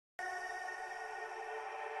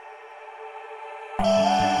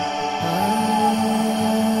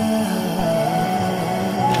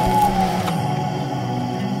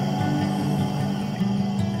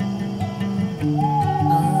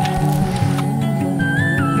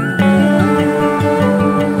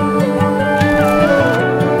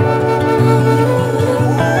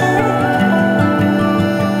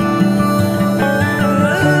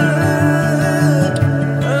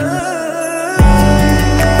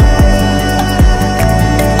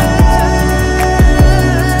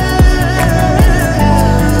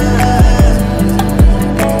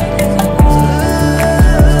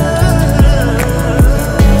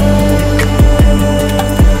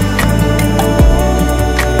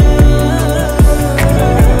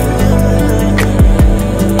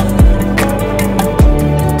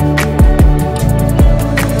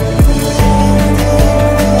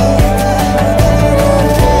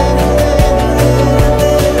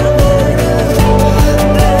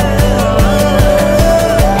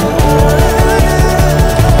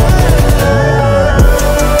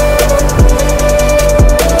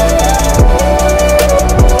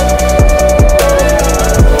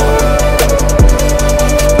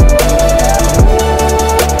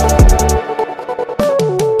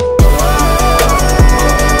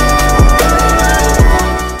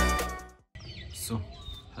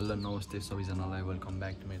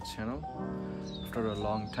a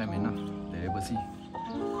long time हैन धेरै पछि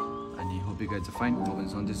अनि hope you guys are fine म पनि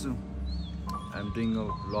सन्चै छु I'm doing a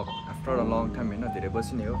vlog after a long time हैन धेरै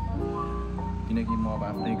पछि नै हो किनकि म अब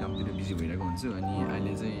आफ्नै कामतिर बिजी भइरहेको हुन्छु अनि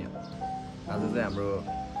अहिले चाहिँ आज चाहिँ हाम्रो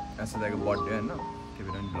एसदाको बर्थडे हैन त्यही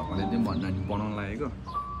भएर भ्लग बनाइदिउँ भन्नु अनि बनाउन लागेको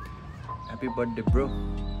ह्यापी बर्थडे ब्रो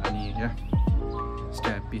अनि या स्टे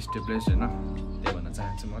ह्याप्पी स्टे ब्लेस्ड हैन त्यही भन्न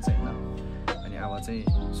चाहन्छु म चाहिँ हैन अनि अब चाहिँ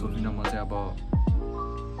सोफी र म चाहिँ अब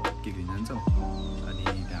केक लिन जान्छौँ अनि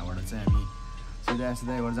त्यहाँबाट चाहिँ हामी सिधा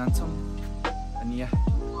एसदाबाट जान्छौँ अनि या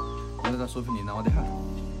मैले त सोफी लिन आउँदै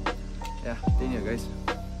या त्यही नै हो गाइस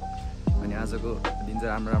अनि आजको दिन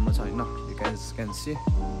चाहिँ राम्रो राम्रो छ हैन यु गाइस क्यान सी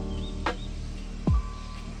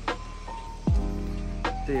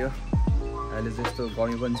त्यही हो अहिले चाहिँ यस्तो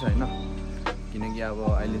गर्मी पनि छ हैन किनकि अब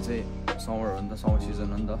अहिले चाहिँ समर हो नि त समर सिजन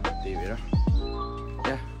हो नि त त्यही भएर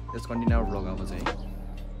या लेट्स कन्टिन्यू आवर भ्लग अब चाहिँ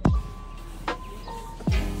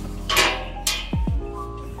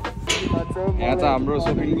यहाँ त हाम्रो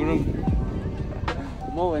सोफी गुरुङ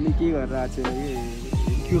म भने के गरेर आएको छु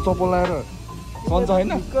त्यो चप्पल लाएर सन्च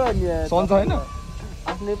हैन सन्च हैन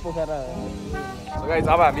आफ्नै पोखरा सो गाइस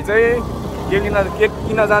अब हामी चाहिँ केक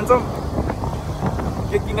किन्न जान्छौँ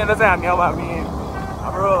केक किनेर चाहिँ हामी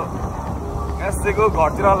हाम्रो एसको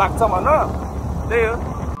घरतिर लाग्छौँ हैन त्यही हो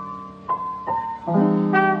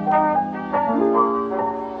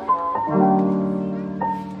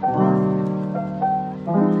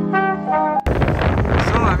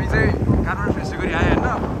सो हामी चाहिँ काठमाडौँ फेस गरी आयो हैन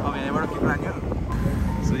अब यहाँबाट केक लाग्यो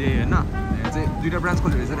सो यही हैन यहाँ चाहिँ दुईटा ब्रान्च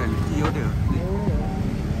खोलेको रहेछ नि अहिले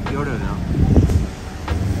एउटै हो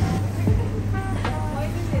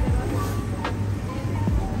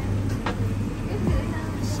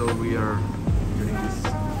So we are doing this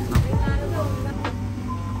now.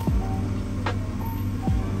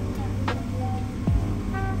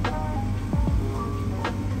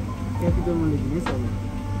 Capital मैले दिनै सक्नु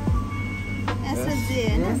SJ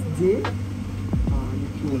हैन SJ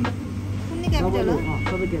कुनै क्यापिटल हो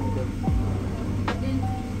सबै क्यापिटल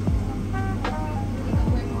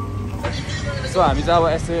सो हामी चाहिँ अब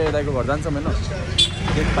एसए दाइको घर जान्छौँ हैन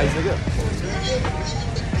केक पाइसक्यो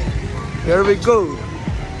Here we go.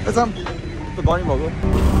 यसम त गर्मी भएको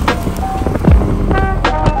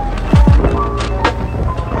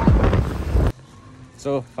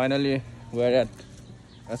so finally we are at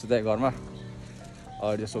SA दाइ घरमा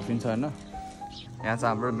अरू सोफिन छ हैन यहाँ चाहिँ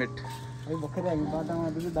हाम्रो मेट भर्खरै हामी बाटोमा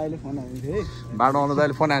आउँदा दाइले फोन हान्थ्यो है बाटो आउँदा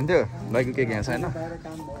दाइले फोन हान्थ्यो दाइको केक यहाँ छ हैन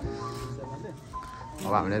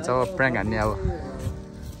अब हामीले चाहिँ अब प्र्याङ्क हान्ने अब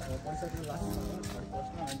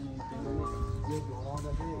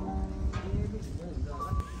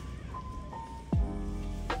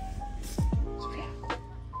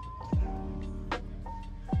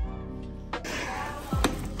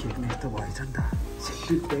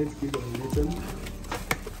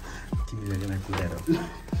तिमीले कुदाएर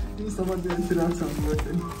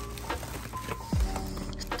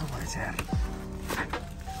यस्तो भएछ यार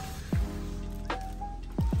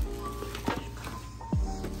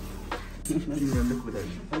तिमीले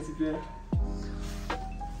कुदाएर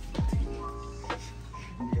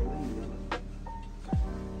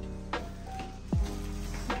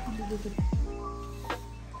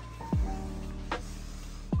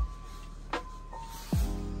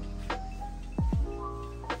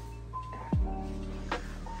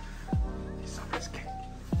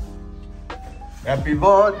Happy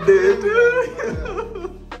birthday to you.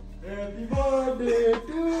 Happy birthday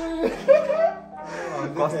to you.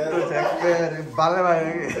 कस्तो ठ्याक्कै बाल्ने भयो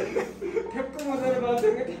कि ठ्याक्क मजाले बाल्छ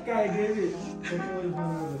के ठ्याक्क आइदियो नि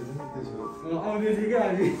आउने थियो क्या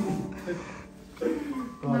हामी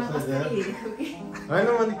होइन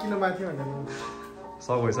मैले किन माथि भनेर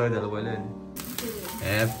सब भइसक्यो पहिले नि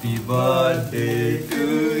Happy birthday to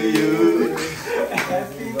you.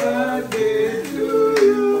 Happy birthday to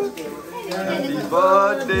you. Happy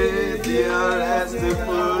birthday dear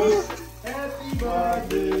Estefan. Happy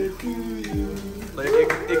birthday to you.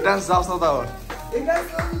 एक डान्स जाओस् न त अब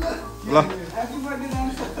ल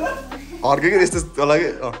अर्कै के यस्तो होला कि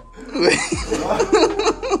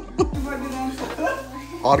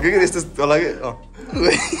अर्कै के यस्तो होला कि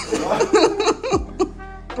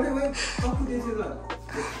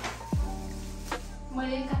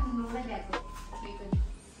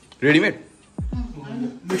रेडीमेड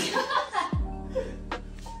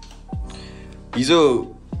हिजो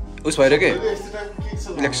उस भएर के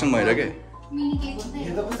इलेक्सन भएर के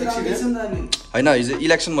होइन हिजो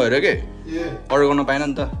इलेक्सन भएर के अर्डर गर्न पाएन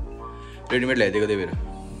नि त रेडीमेड ल्याइदिएको त्यही भएर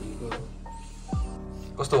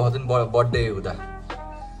कस्तो भयो त नि बर्थडे हुँदा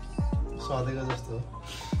सधैँको जस्तो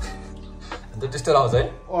त्यो त्यस्तो आउँछ है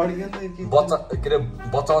बच्चा के अरे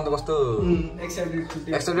बच्चा अन्त कस्तो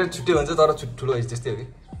एक्साइटेड छुट्टी हुन्छ तर ठुलो एज त्यस्तै हो कि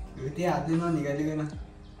त्यो हातले ननिकालिकन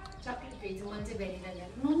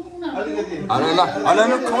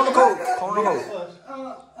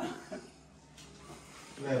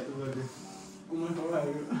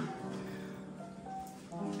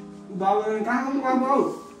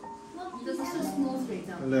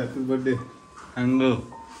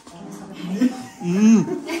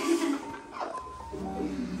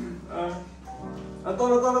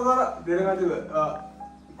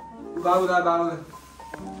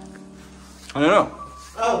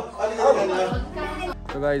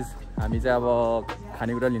So guys, हामी चाहिँ अब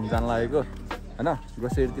खानेकुरा लिन जान लागेको हैन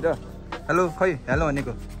ग्रोसरीतिर हेलो खै हेलो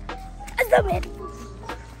भनेको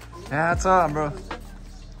यहाँ छ हाम्रो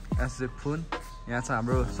एसए फोन यहाँ छ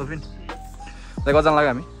हाम्रो सोफिन चाहिँ कहाँ जान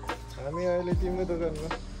लाग्यो हामी अहिले तिम्रो दोकानमा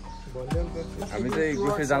भन्दैन त हामी चाहिँ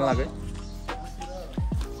ग्रोसरी जान लाग्यो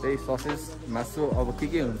त्यही ससेज मासु अब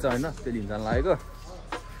के हुन्छ हैन त्यो लिन जान लागेको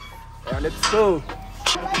लेट्स गो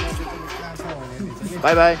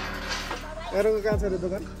बाइ बाइ एरोको कहाँ छ रे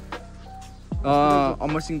दोकान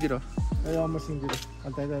अमरसिंहतिर ए अमरसिंहतिर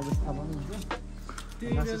अन्त थाहा पाउनुहुन्छ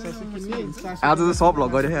आज त सब भ्लग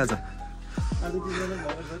गरे आज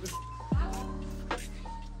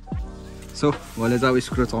सो भोलि चाहिँ अब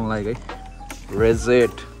स्क्रु चलाउन लाग्यो है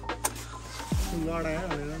रेजेट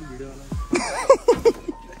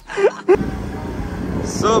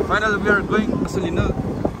so final we are going मासु लिन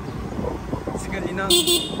चिकन लिन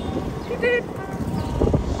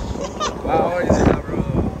Wow, what is it, bro?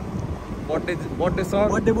 Birthday song?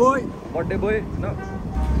 Birthday boy, no?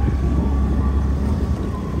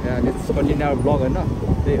 Yeah, let's continue our vlog, no?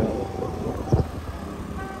 There.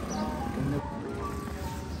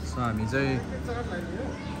 So, हामी चाहिँ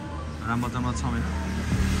रामबजारमा छौँ हैन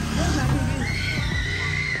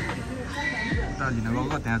उता लिन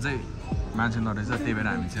गएको त्यहाँ चाहिँ मान्छे नरहेछ त्यही भएर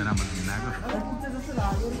हामी चाहिँ रामबजार लिन आएको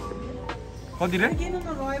कति रे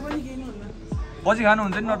पछि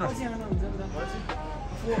खानुहुन्छ नि न त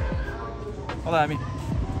अब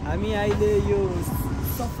हामी अहिले यो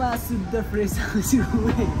सफा शुद्ध fresh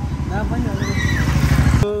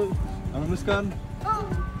Muskan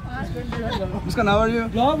Muskan how are you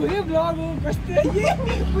blog हो कस्तो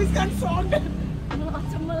मुस्कान सङ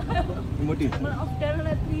मोटी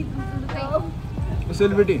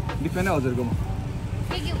सेलिब्रिटी डिफेन्ड है हजुरकोमा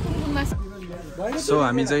सो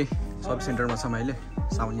हामी चाहिँ सब सेन्टरमा छौँ अहिले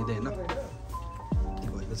साउन लिँदै होइन के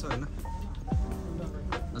भएको छ होइन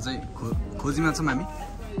अझै खोजीमा छौँ हामी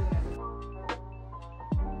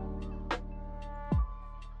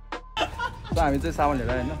हामी चाहिँ साबुन लिएर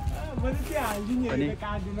होइन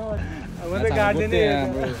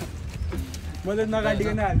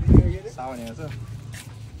साबुन हेर्छ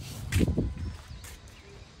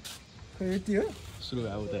सुरु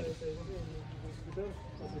भयो उता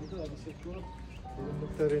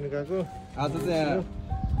आज चाहिँ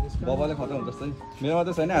बबाले खतम हुन्छ जस्तो नि मेरोमा त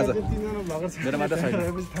छैन आज मेरोमा त छैन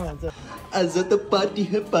आज त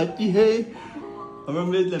पार्टी है हाम्रो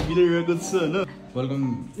मिलेजलाई मिलिरहेको छ होइन वेलकम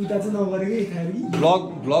उता चाहिँ नगरेकै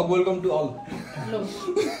ब्लग वेलकम टु अल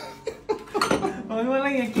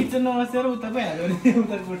मलाई यहाँ किचनमा बसेर उता पो हाल्यो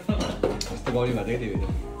यस्तो गरी भएको थियो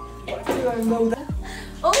उता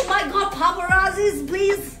Oh my god, paparazzis,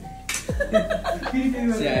 please!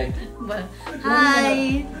 Say hi. Hi!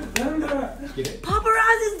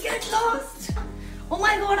 Paparazzis, get lost! Oh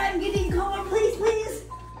my god, I'm getting covered, please!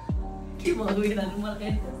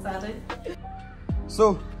 So,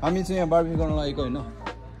 हामी चाहिँ यहाँ बार्बेक्यु गर्न लागेको होइन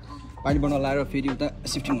पानी बनाउन लगाएर फेरि उता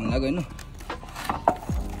सिफ्टिङ हुन लाग्यो होइन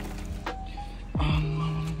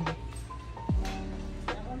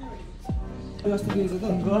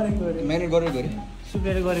म्यारिनेट गरेको अरे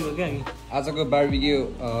सुकेर गरेको क्या हामी आजको बार्बेक्यु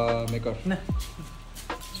मेकर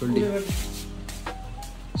सुल्टी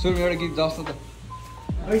सुरु एउटा गीत जस्तो त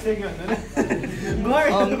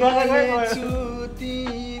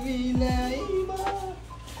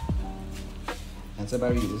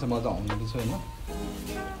बार्बेक्यु चाहिँ मजा आउँदैछ होइन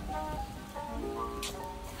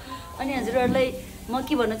अनि हजुरहरूलाई म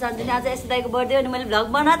के भन्न चाहन्छु नि आज यस्तो दाइको बर्थडे अनि मैले भ्लग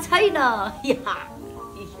बनाएको छैन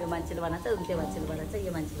यो मान्छेले बनाएको छ त्यो मान्छेले बनाएको छ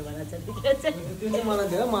यो मान्छेले बनाएको छ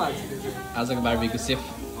आजको बार्बेक्यु सेफ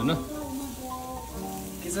होइन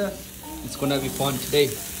के छ it's gonna be fun today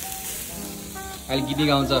अहिले गीत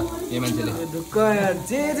गाउँछ यो मान्छेले ढुक्क यार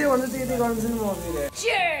जे भन्छ त्यही गर्नुपर्छ नि म फेरि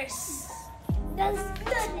चियर्स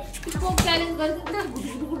स्पोक च्यालेन्ज गर्छ त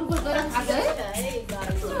गुडु गरेर खान्छ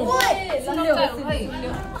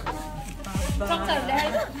है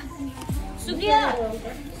सुकिया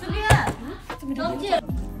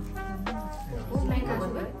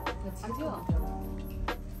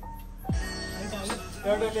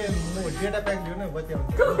एउटाले डेटा प्याक दियो न कति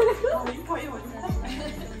आउँछ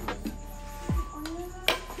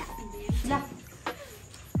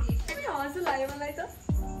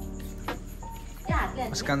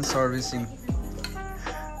Scan servicing.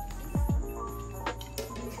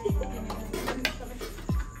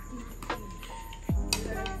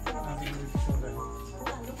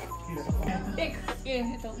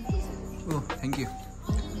 Oh, thank you.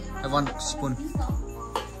 I want spoon.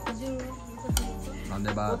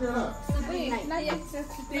 धन्यवाद.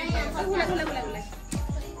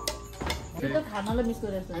 खानालाई मिस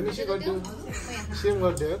गरेछ सेम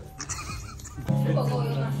गरिदियो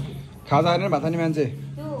खाजा खाने भात खाने मान्छे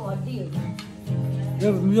त्यो हड्डी हो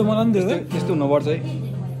यो मलाई नि दियो त्यस्तो हुनुपर्छ है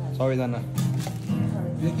सबैजना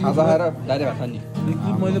खाजा खाएर डाइरेक्ट भात खाने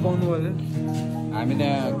मैले पाउनु पर्यो हामी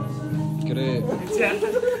त्यहाँ के अरे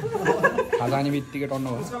खाजा खाने बित्तिकै टर्नु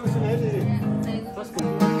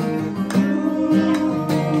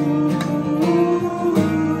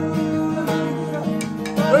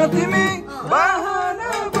भयो तिमी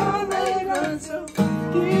बहाना बनाइरहन्छौ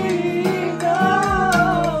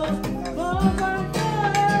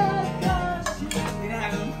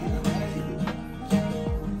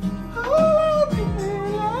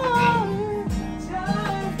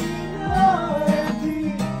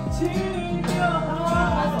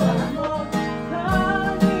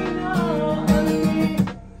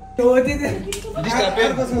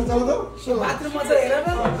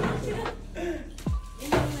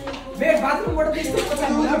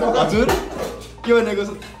हजुर के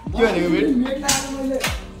भनेको बेट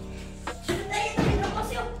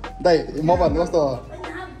दाइ म भन्नु कस्तो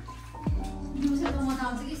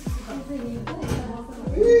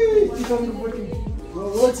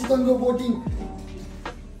चिकनको बोटिङ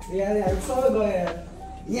यहाँ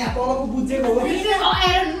तलको बुझेको हो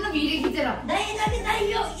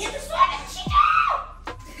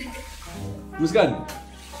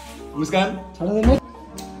मुस्कान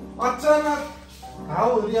अचानक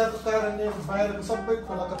हाउरियाको कारणले बाहिरको सबै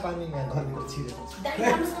खोलाको पानी यहाँ धरेको छिरेको छ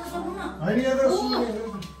होइन यहाँ त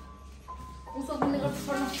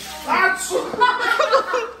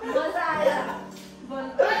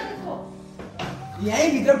यही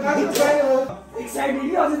भित्र पानी एक साइड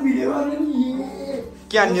अझै भिडियो गर्ने नि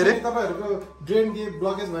के हान्ने रे तपाईँहरूको ड्रेन के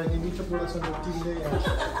ब्लकेज भयो नि मिठो प्रोडक्सनको टिमले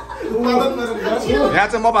उत्पादन गरेर यहाँ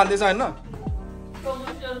चाहिँ म भन्दैछ होइन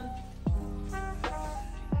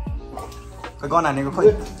गन हानेको खोइ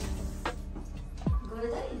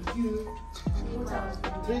 3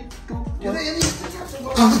 2 1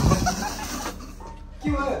 के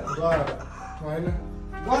भयो होइन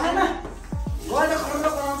गएन खर्च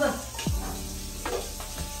कराउँछ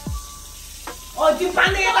ओ त्यो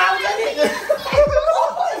पानी यता आउँछ नि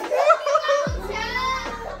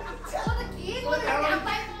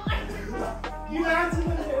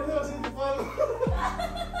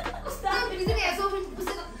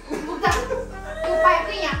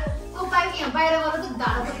बाहिर गएर त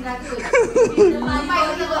धारा परिरहेको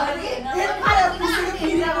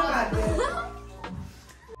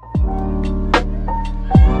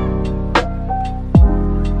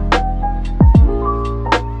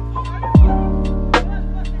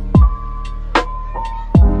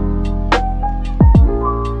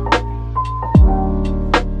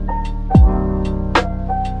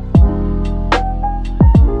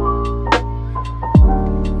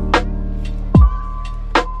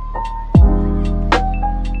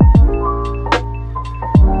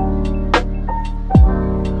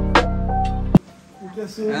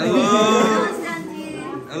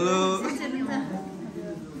हेलो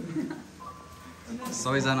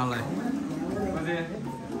सबैजनालाई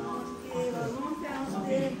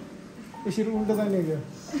यसरी उल्टो जाने क्या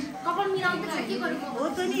कपाल मिलाउनु त के गरेको हो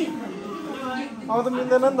त नि अब त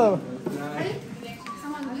मिल्दैन नि त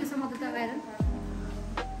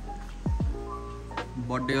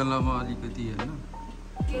बर्थडे वालामा अलिकति होइन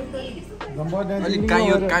बर्थडे अलिक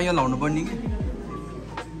कायो लाउनु पर्ने कि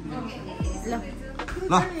ल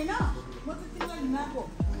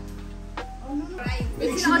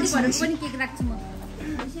एकछिन अझै भएर पनि केक राख्छु म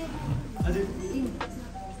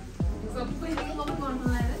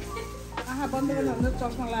आहा बन्द गर्नु भन्दा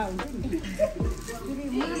चस्मा ला हुन्छ नि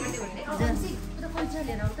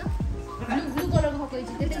लिएर आऊ त ब्लू कलरको कोही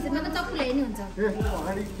चाहिँ त्यही न त चक्कु ल्याए नि हुन्छ ए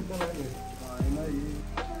अगाडि खिच्न लाग्यो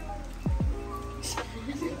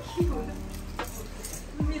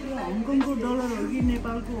हङकङको डलर हो कि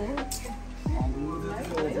नेपालको हो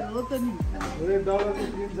हो त नि ए डलर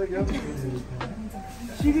चाहिँ किन्छ क्या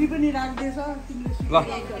सिगरी पनि राख्दैछ तिमीले ल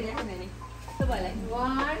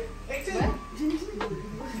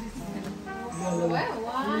One,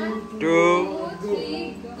 2 2,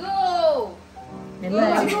 3, go!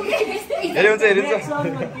 हेरे हुन्छ हेरे हुन्छ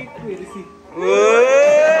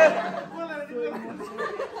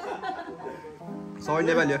सबै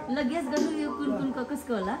नेपाली हो ल गेस गर्नु यो कुन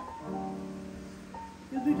कसको होला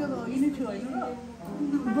यो दुईटा त यिनै थियो हैन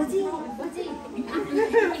बजी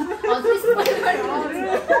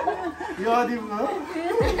यो आदिम हो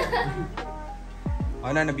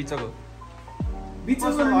होइन बिचको बिचको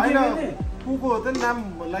होइन को हो त नाम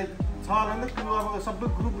लाइक छ होला नि क्लु अब सबै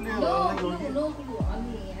ग्रुपले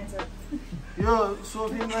यो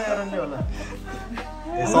सोफिमा एरनले होला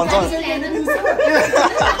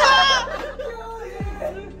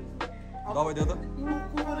दबाई दियो त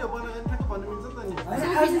कोले बनाएको ठ्याक्क भन्नु मिल्छ त नि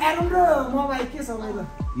एरन र म भाइ के छ मैले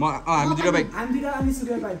हामी दुईटा बाइक हामी दुईटा अनि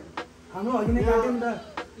सूर्य भाइ हाम्रो अघि नै काट्यौँ त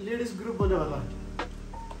लेडिज ग्रुप बोल्यो होला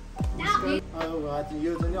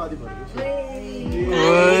यो चाहिँ आदिमहरूको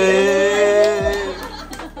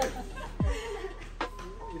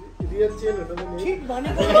रियल चेन हो त नि खिट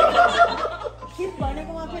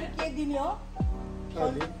भनेकोमा फेरि के दिने हो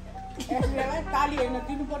यसलाई ताली हैन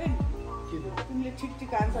दिनु पर्यो नि तिमीले ठिक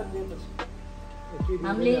ठिक आन्सर दिएपछि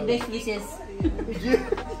हामीले बेस्ट विशेष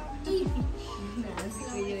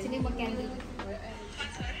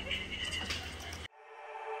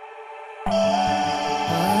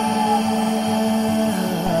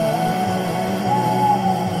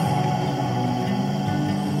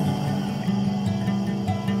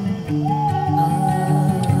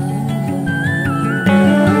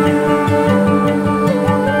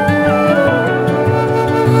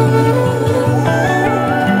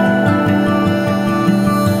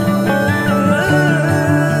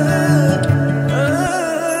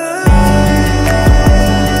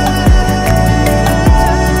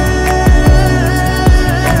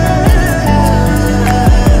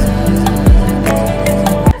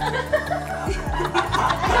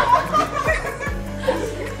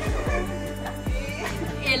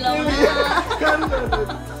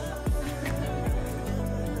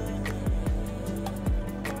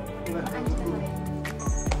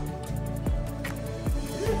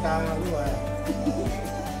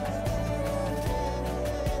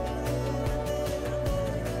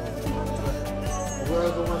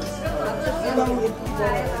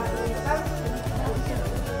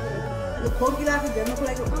खोकिलाको झेर्नुको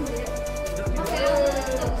लागि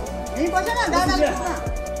यही बस न दादा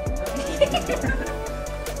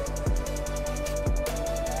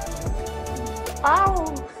आउ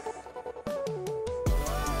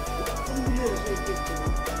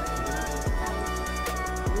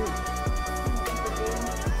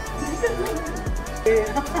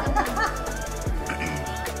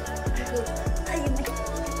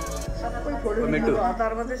सबै छोडेर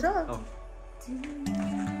हतार मात्रै छ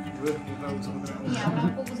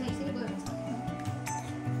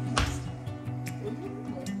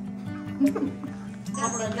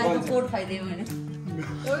कोट खाइदियो भने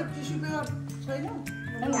ओइ टिस्यु पेपर छैन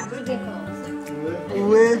हाम्रो देखो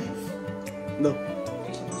उए नो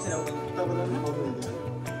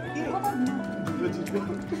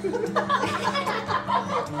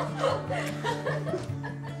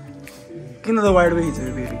किन त वाइड वे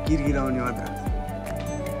खिचेको फेरि किरकिर आउने मात्र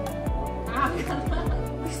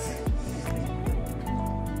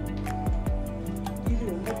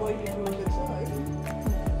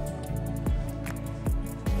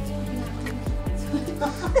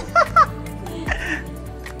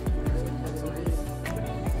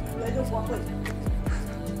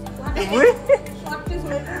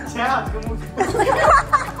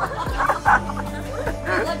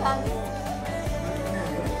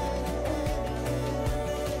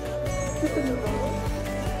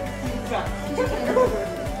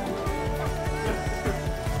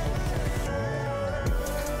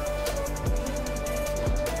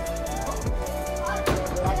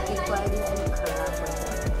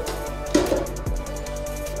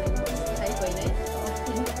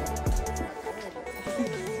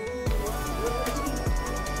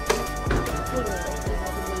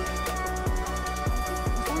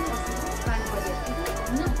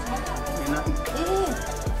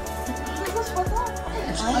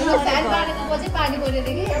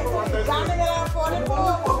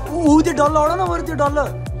ऊ त्यो डल्लो आउन न बरु त्यो डल्लो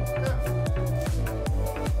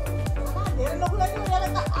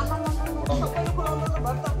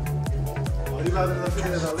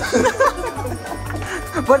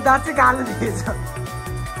बरु दाँत चाहिँ कालो देखेछ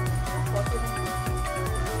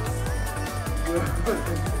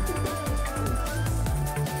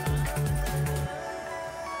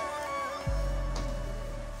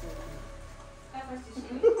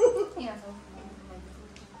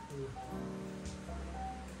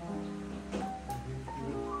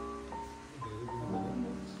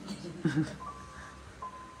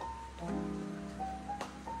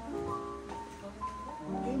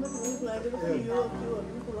खुलाइदिएको छ यो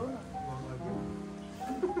त्योहरू खुलाउ न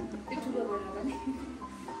त्यो ठुलो गरेर पनि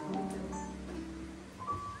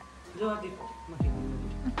जो आदि माथि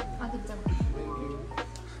आदि जाऊ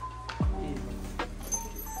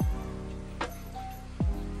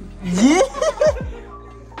जी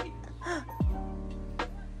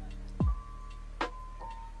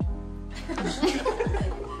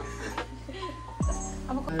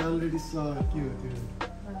I already saw के हो त्यो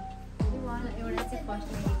एउटा चाहिँ फर्स्ट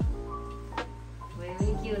भयो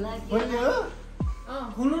के होला के पनि हो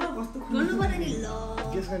खुल्नु न कस्तो गर्नु पर्यो नि ल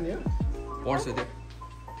गेस गर्ने हो पर्छ त्यो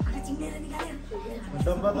आटा चिम्लेर निकाल्यो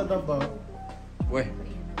डब्बा त डब्बा हो ओए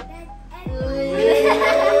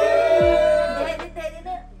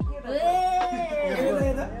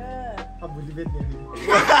अब भोलि बेच्ने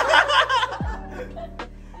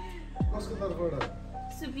कसको तर्फबाट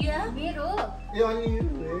सुपिया मेरो ए अनि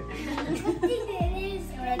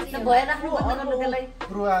भएर राख्नु बन्द गर्नु त्यसलाई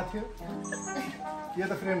प्रो आएको थियो यो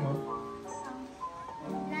त फ्रेम हो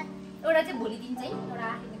एउटा चाहिँ भोलि दिन चाहिँ एउटा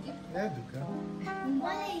आएको थियो ए ढुक्क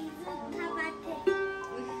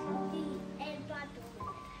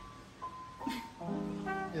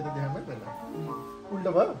यो त देखामै पहिला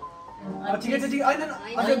उल्टा भयो ठिकै छ ठिक हैन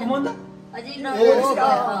अझै घुमाउन त अझै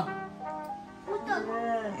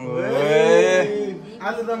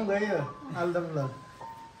आलुदम गयो आलुदम ल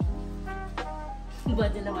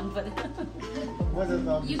बजेलाई मन पर्यो बजार त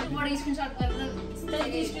अब युट्युबबाट स्क्रिनसट गरेर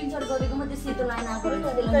स्क्रिनसट गरेकोमा त्यो सेतो लाइन आएको रहेछ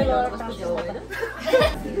त्यसलाई मेरो कस्तो थियो होइन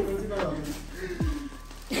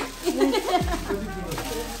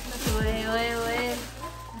ओए ओए ओए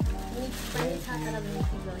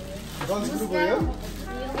गर्ल्स ग्रुप हो यो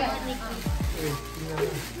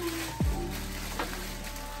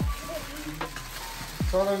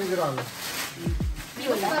सजाउने कुरा होला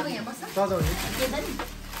सजाउने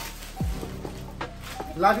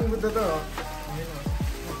लाफिङ बुद्ध त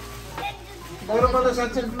गरममा त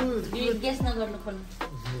साँच्चै ब्लु गेस नगर्नु खोल्नु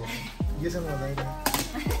गेसँग हुँदैन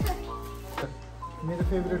मेरो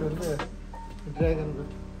फेभरेट हो नि त ड्रागनको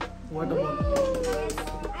waterfall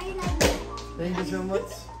thank you so much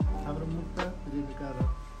हाम्रो मुक्ता रेबिका र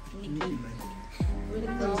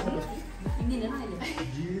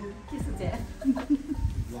के सोचे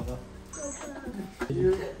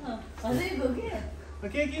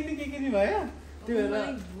के किन्ने भयो त्यो बेला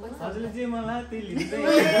हजुरले जे मलाई त्यही लिँदै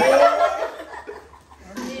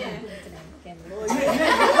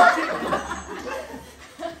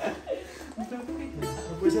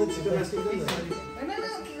पैसा छिटो नासिन्छ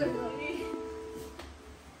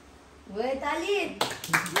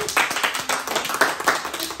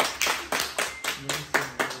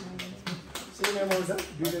सेम एमाउन्ट छ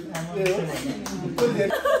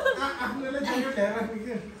आफ्नोलाई ज्याकेट ल्याएर राख्ने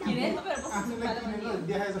के आफ्नोलाई किनेर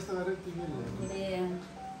देखाए जस्तो गरेर किनेर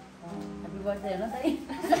ह्यापी बर्थडे हेर्न त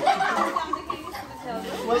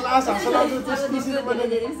मलाई लास्ट हाँसो लाग्छ त्यसपछि धेरै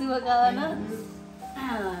धेरै शुभकामना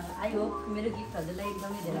आई होप मेरो गिफ्ट हजुरलाई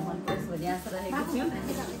एकदमै धेरै मन परोस् भन्ने आशा राखेको छु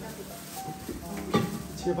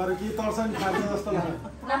छेपार के तर्छ नि खान्छ जस्तो लाग्यो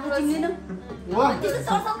राम्रो चिन्दैन वाह त्यस्तो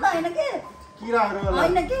सर्सम त होइन के किराहरू होला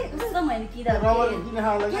होइन के एकदम होइन किरा रबर किन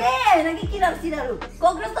खाला के होइन कि किराहरू सिराहरू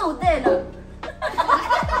कक्रोच त हुँदैन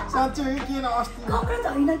साँच्चै हो कि किन अस्ति कक्रोच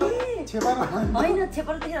होइन कि छेपार होइन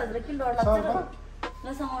छेपर देखेर हजुरलाई के डर लाग्छ र ल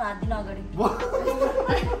समाउनु हात दिन अगाडि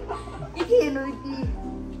के हेर्नु कि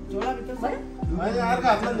झोलाभित्र भयो होइन अर्को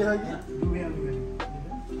हातमा देखायो कि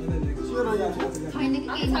स्योर हो यहाँ छैन कि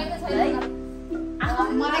केही छैन है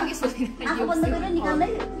मलाई के सोच्नु आँखा बन्द गरेर निकाल्दै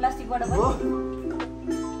प्लास्टिकबाट हो पनि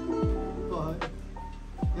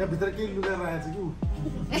यहाँ भित्र केही लुगा राखेको छ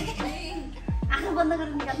कि आँखा बन्द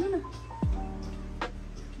गरेर निकाल्नु न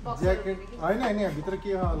ज्याकेट होइन होइन यहाँ भित्र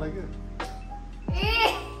के होला कि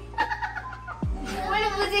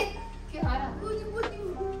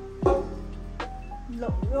ल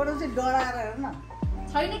एउटा चाहिँ डराएर हेर न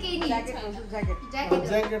छैन केही नि ज्याकेट हो ज्याकेट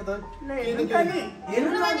ज्याकेट त हेर्नु त नि हेर्नु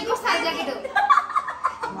न कस्तो ज्याकेट हो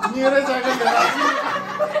मेरै ज्याकेट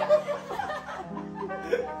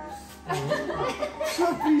सो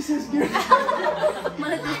प्रिसियस गिफ्ट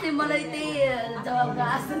मलाई त्यस्तै मलाई त्यही जवाबको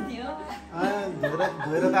आशा थियो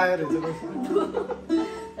धोएर त आयो रहेछ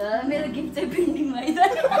मेरो गिफ्ट चाहिँ पेन्टिङमा है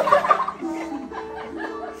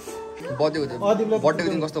बर्थडेको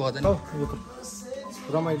दिन कस्तो भयो त नि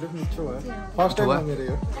रमाइलो मिठो भयो फर्स्ट टाइम हो मेरो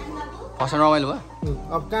यो फर्स्ट रमाइलो भयो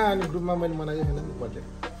अब कहाँ अनि ग्रुपमा मैले मनाएको छैन नि birthday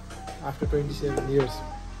after 27 years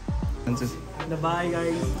by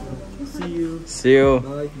guys C you See you.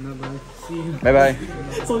 By C you Bye bye.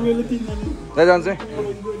 सँगैले तिनजना दाइ जान्छ है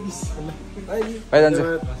बाई जान्छ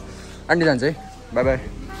आन्टी जान्छ है by bye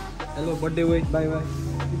hello birthday weight by by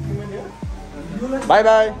by by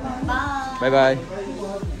by by by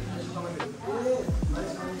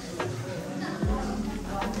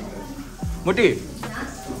Muti,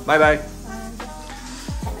 bye bye.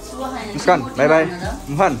 Muskan, bye bye.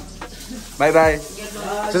 Muhan, bye bye.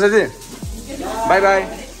 Susaji, bye bye.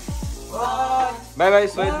 Bye bye,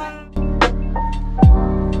 sweet.